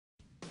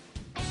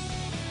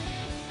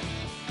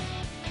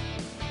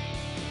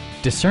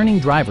Discerning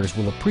drivers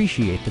will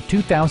appreciate the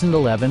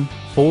 2011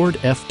 Ford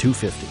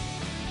F-250.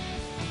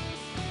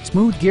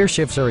 Smooth gear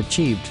shifts are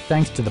achieved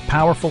thanks to the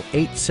powerful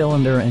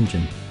 8-cylinder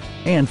engine.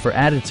 And for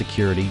added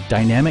security,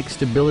 dynamic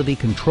stability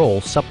control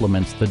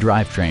supplements the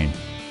drivetrain.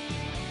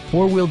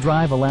 Four-wheel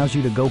drive allows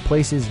you to go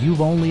places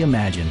you've only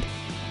imagined.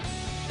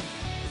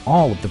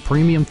 All of the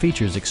premium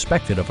features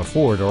expected of a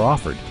Ford are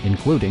offered,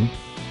 including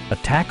a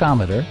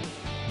tachometer,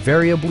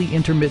 variably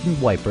intermittent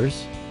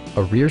wipers,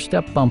 a rear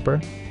step bumper,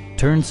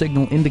 turn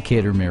signal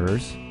indicator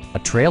mirrors, a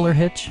trailer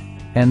hitch,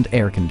 and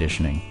air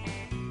conditioning.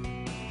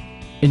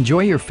 Enjoy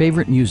your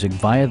favorite music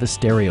via the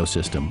stereo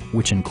system,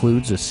 which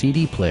includes a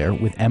CD player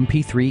with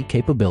MP3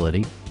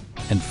 capability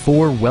and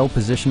 4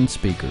 well-positioned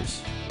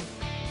speakers.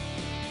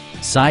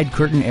 Side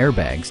curtain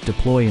airbags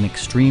deploy in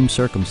extreme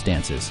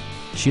circumstances,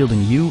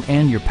 shielding you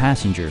and your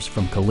passengers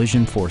from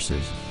collision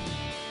forces.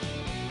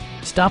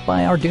 Stop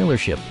by our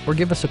dealership or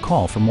give us a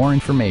call for more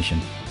information.